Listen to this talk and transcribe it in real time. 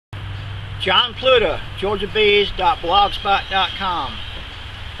John Pluta, GeorgiaBees.blogspot.com.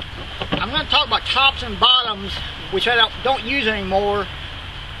 I'm going to talk about tops and bottoms, which I don't use anymore.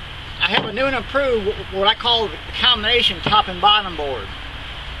 I have a new and improved, what I call the combination top and bottom board.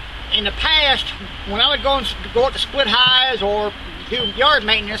 In the past, when I would go up to split hives or do yard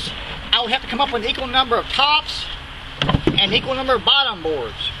maintenance, I would have to come up with an equal number of tops and equal number of bottom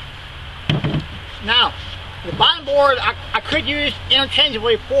boards. Now, the bottom board I could use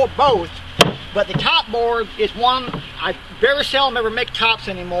interchangeably for both, but the top board is one I very seldom ever make tops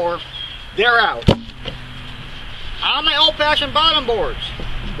anymore. They're out. On my old-fashioned bottom boards,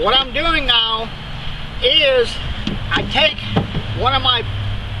 what I'm doing now is I take one of my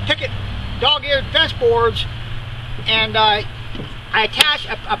picket dog-eared fence boards and I attach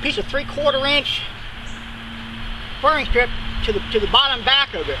a piece of 3/4 inch furring strip to the bottom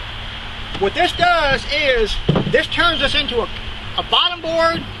back of it. What this does is this turns this into a bottom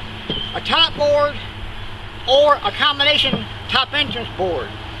board, a top board, or a combination top entrance board.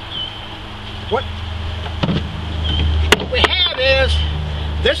 What we have is,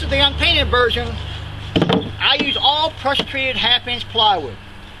 this is the unpainted version. I use all pressure-treated half-inch plywood.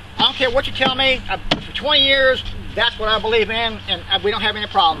 I don't care what you tell me. For 20 years, that's what I believe in, and we don't have any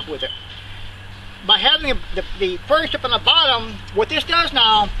problems with it. By having the furring strip on the bottom, what this does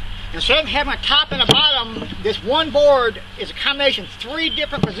now, instead of having a top and a bottom, this one board is a combination of 3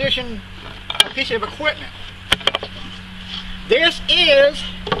 different position pieces of equipment. This is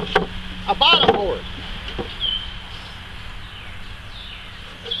a bottom board.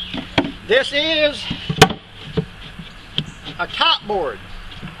 This is a top board.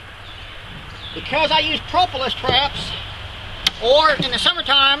 Because I use propolis traps, or in the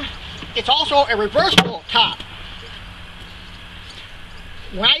summertime, it's also a reversible top.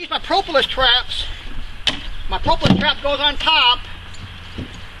 When I use my propolis trap goes on top,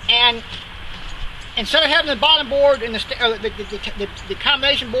 and instead of having the bottom board in the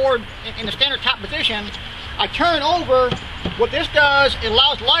combination board in the standard top position, I turn over. What this does, it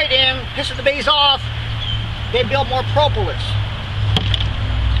allows light in, pisses the bees off, they build more propolis.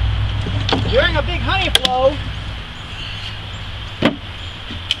 During a big honey flow,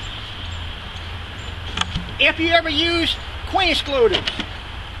 if you ever use queen excluders,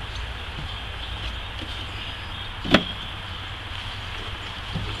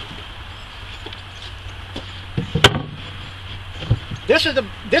 this is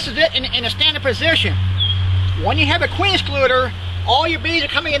it in a standard position. When you have a queen excluder, all your bees are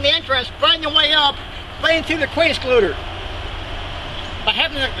coming in the entrance, flying their way up, flying through the queen excluder. By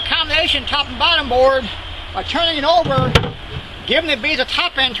having the combination top and bottom board, by turning it over, giving the bees a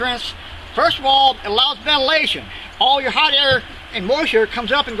top entrance, first of all, it allows ventilation. All your hot air and moisture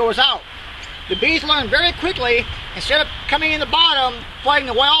comes up and goes out. The bees learn very quickly, instead of coming in the bottom, flying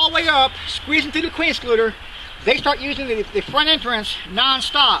the way all the way up, squeezing through the queen excluder, they start using the front entrance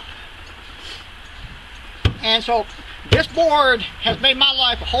non-stop. And so this board has made my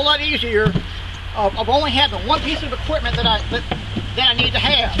life a whole lot easier of only having one piece of equipment that I need to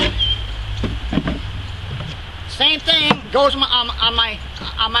have. Same thing goes on my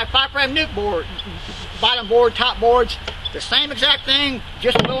 5' nuke board, bottom board, top boards. The same exact thing,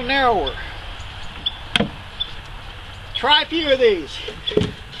 just a little narrower. Try a few of these.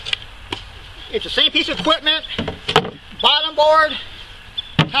 It's the same piece of equipment, bottom board,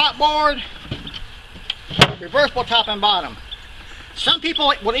 top board, reversible top and bottom. Some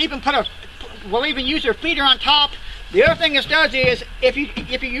people will even use their feeder on top. The other thing this does is, if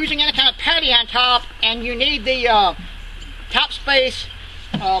you're using any kind of patty on top and you need the top space,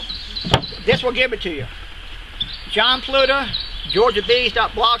 this will give it to you. John Pluta,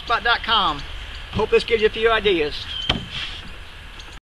 GeorgiaBees.blogspot.com. Hope this gives you a few ideas.